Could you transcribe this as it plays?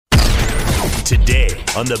Today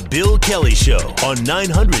on The Bill Kelly Show on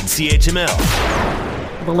 900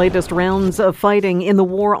 CHML. The latest rounds of fighting in the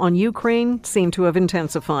war on Ukraine seem to have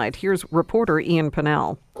intensified. Here's reporter Ian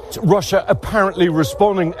Pennell. Russia apparently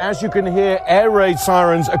responding. As you can hear, air raid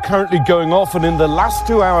sirens are currently going off, and in the last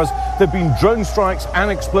 2 hours there have been drone strikes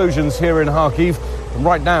and explosions here in Kharkiv. And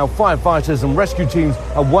right now, firefighters and rescue teams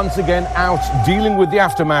are once again out dealing with the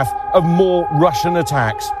aftermath of more Russian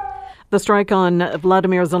attacks. The strike on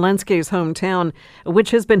Vladimir Zelensky's hometown,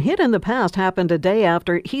 which has been hit in the past, happened a day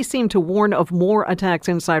after he seemed to warn of more attacks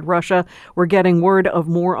inside Russia. We're getting word of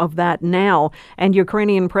more of that now. And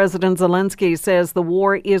Ukrainian President Zelensky says the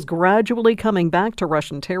war is gradually coming back to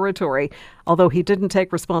Russian territory, although he didn't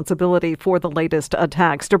take responsibility for the latest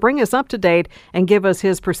attacks. To bring us up to date and give us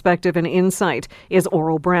his perspective and insight is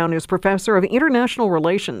Aurel Braun, who's professor of international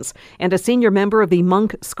relations and a senior member of the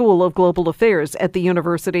Munk School of Global Affairs at the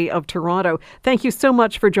University of Toronto. Thank you so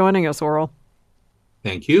much for joining us, Aurel.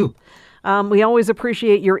 Thank you. We always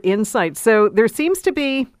appreciate your insight. So there seems to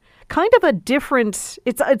be kind of a different,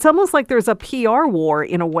 it's almost like there's a PR war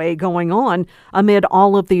in a way going on amid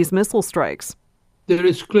all of these missile strikes. There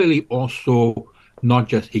is clearly also not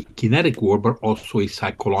just a kinetic war, but also a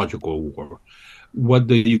psychological war. What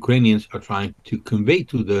the Ukrainians are trying to convey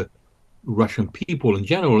to the Russian people in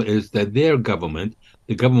general is that their government,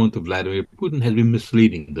 the government of Vladimir Putin, has been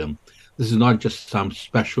misleading them. This is not just some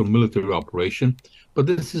special military operation, but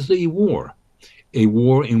this is a war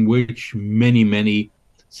in which many, many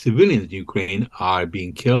civilians in Ukraine are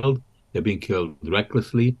being killed. They're being killed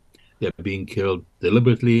recklessly. They're being killed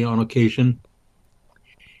deliberately on occasion.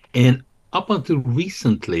 And up until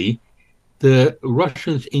recently, the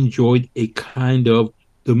Russians enjoyed a kind of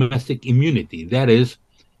domestic immunity. That is,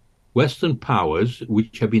 Western powers,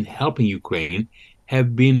 which have been helping Ukraine,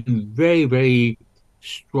 have been very, very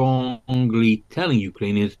strongly telling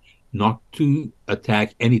Ukrainians not to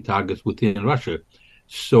attack any targets within Russia.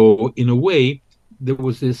 So, in a way, there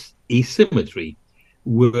was this asymmetry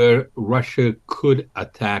where Russia could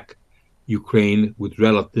attack Ukraine with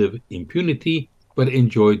relative impunity, but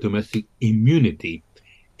enjoy domestic immunity.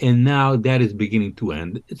 And now that is beginning to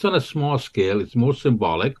end. It's on a small scale. It's more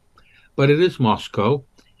symbolic, but it is Moscow.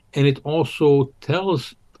 And it also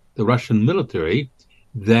tells the Russian military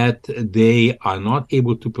that they are not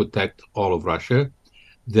able to protect all of Russia,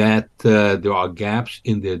 that there are gaps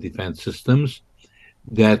in their defense systems,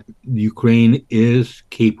 that Ukraine is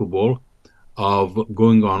capable of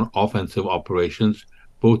going on offensive operations,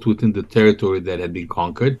 both within the territory that had been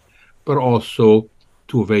conquered, but also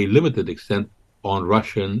to a very limited extent on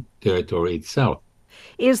Russian territory itself.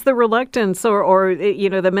 Is the reluctance or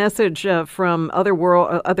the message from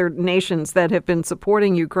other nations that have been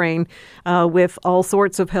supporting Ukraine with all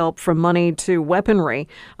sorts of help, from money to weaponry,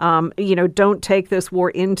 don't take this war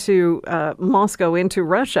into Moscow, into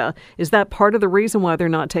Russia, is that part of the reason why they're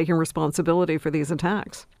not taking responsibility for these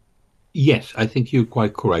attacks? Yes, I think you're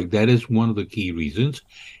quite correct. That is one of the key reasons.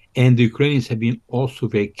 And the Ukrainians have been also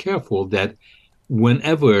very careful that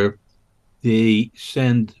whenever they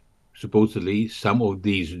send supposedly some of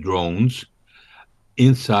these drones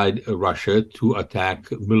inside Russia to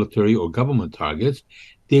attack military or government targets,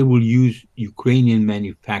 they will use Ukrainian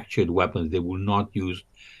manufactured weapons. They will not use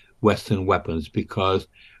Western weapons, because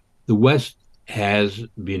the West has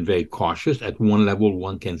been very cautious. At one level,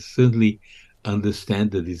 one can certainly understand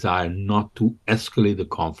the desire not to escalate the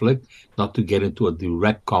conflict, not to get into a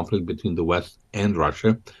direct conflict between the West and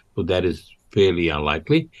Russia. So that is fairly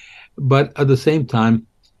unlikely. But at the same time,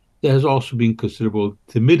 there has also been considerable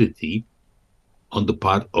timidity on the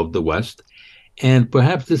part of the West. And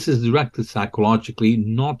perhaps this is directed psychologically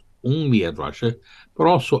not only at Russia, but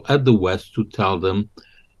also at the West, to tell them,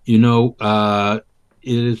 it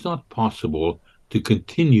is not possible to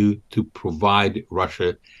continue to provide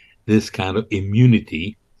Russia this kind of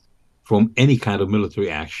immunity from any kind of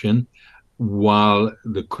military action, while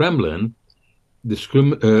the Kremlin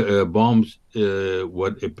bombs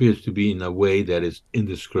what appears to be in a way that is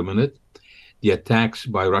indiscriminate. The attacks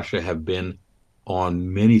by Russia have been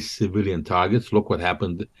on many civilian targets. Look what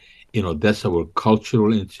happened in Odessa, where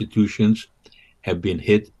cultural institutions have been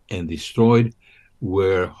hit and destroyed,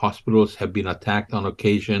 where hospitals have been attacked on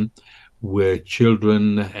occasion, where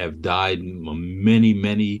children have died in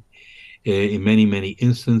many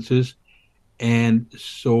instances. And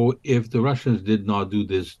so if the Russians did not do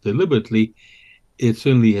this deliberately, it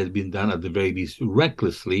certainly has been done at the very least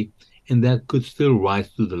recklessly, and that could still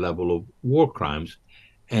rise to the level of war crimes.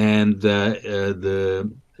 And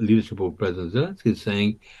the leadership of President Zelensky is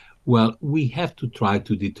saying, well, we have to try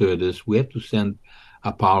to deter this. We have to send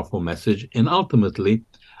a powerful message. And ultimately,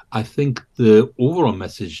 I think the overall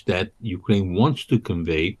message that Ukraine wants to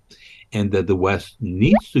convey and that the West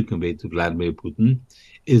needs to convey to Vladimir Putin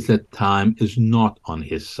is that time is not on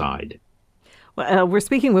his side. We're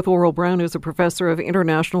speaking with Aurel Braun, who's a professor of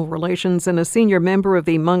international relations and a senior member of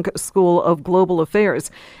the Munk School of Global Affairs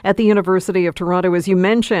at the University of Toronto. As you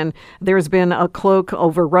mentioned, there's been a cloak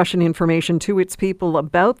over Russian information to its people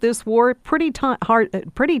about this war. Pretty tough,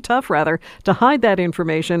 to hide that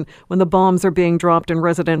information when the bombs are being dropped in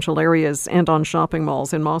residential areas and on shopping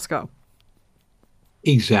malls in Moscow.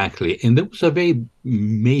 Exactly. And there was a very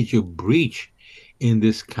major breach in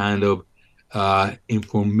this kind of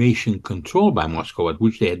information control by Moscow, at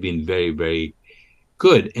which they had been very, very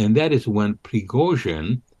good. And that is when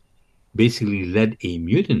Prigozhin basically led a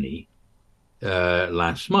mutiny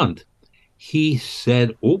last month. He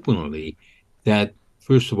said openly that,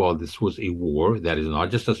 first of all, this was a war that is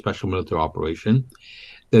not just a special military operation,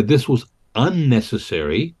 that this was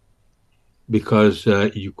unnecessary because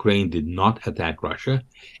Ukraine did not attack Russia.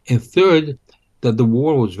 And third, that the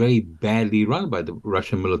war was very badly run by the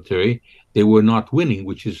Russian military. They were not winning,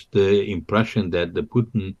 which is the impression that the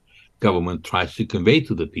Putin government tries to convey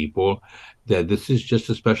to the people, that this is just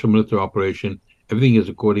a special military operation, everything is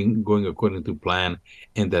going according to plan,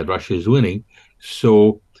 and that Russia is winning.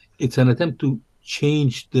 So it's an attempt to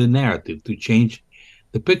change the narrative, to change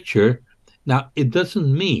the picture. Now, it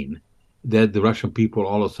doesn't mean that the Russian people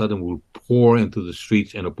all of a sudden will pour into the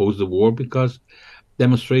streets and oppose the war, because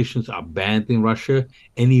demonstrations are banned in Russia.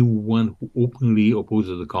 Anyone who openly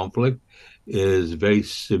opposes the conflict is very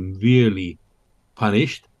severely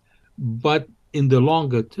punished. But in the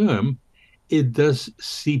longer term, it does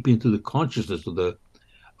seep into the consciousness of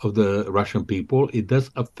the Russian people. It does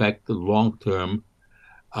affect the long-term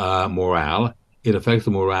morale. It affects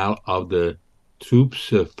the morale of the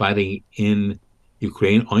troops fighting in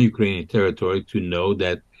Ukraine, on Ukrainian territory, to know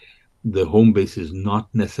that the home base is not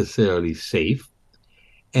necessarily safe.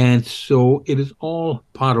 And so it is all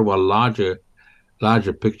part of a larger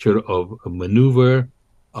picture of a maneuver,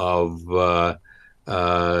 of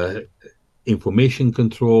information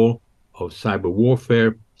control, of cyber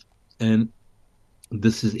warfare. And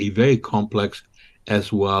this is a very complex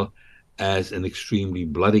as well as an extremely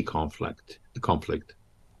bloody conflict.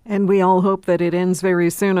 And we all hope that it ends very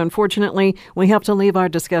soon. Unfortunately, we have to leave our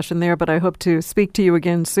discussion there, but I hope to speak to you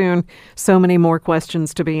again soon. So many more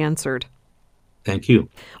questions to be answered. Thank you.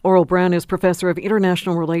 Aurel Braun is professor of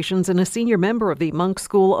international relations and a senior member of the Munk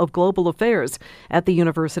School of Global Affairs at the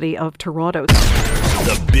University of Toronto.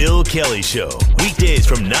 The Bill Kelly Show, weekdays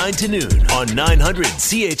from 9 to noon on 900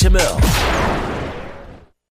 CHML.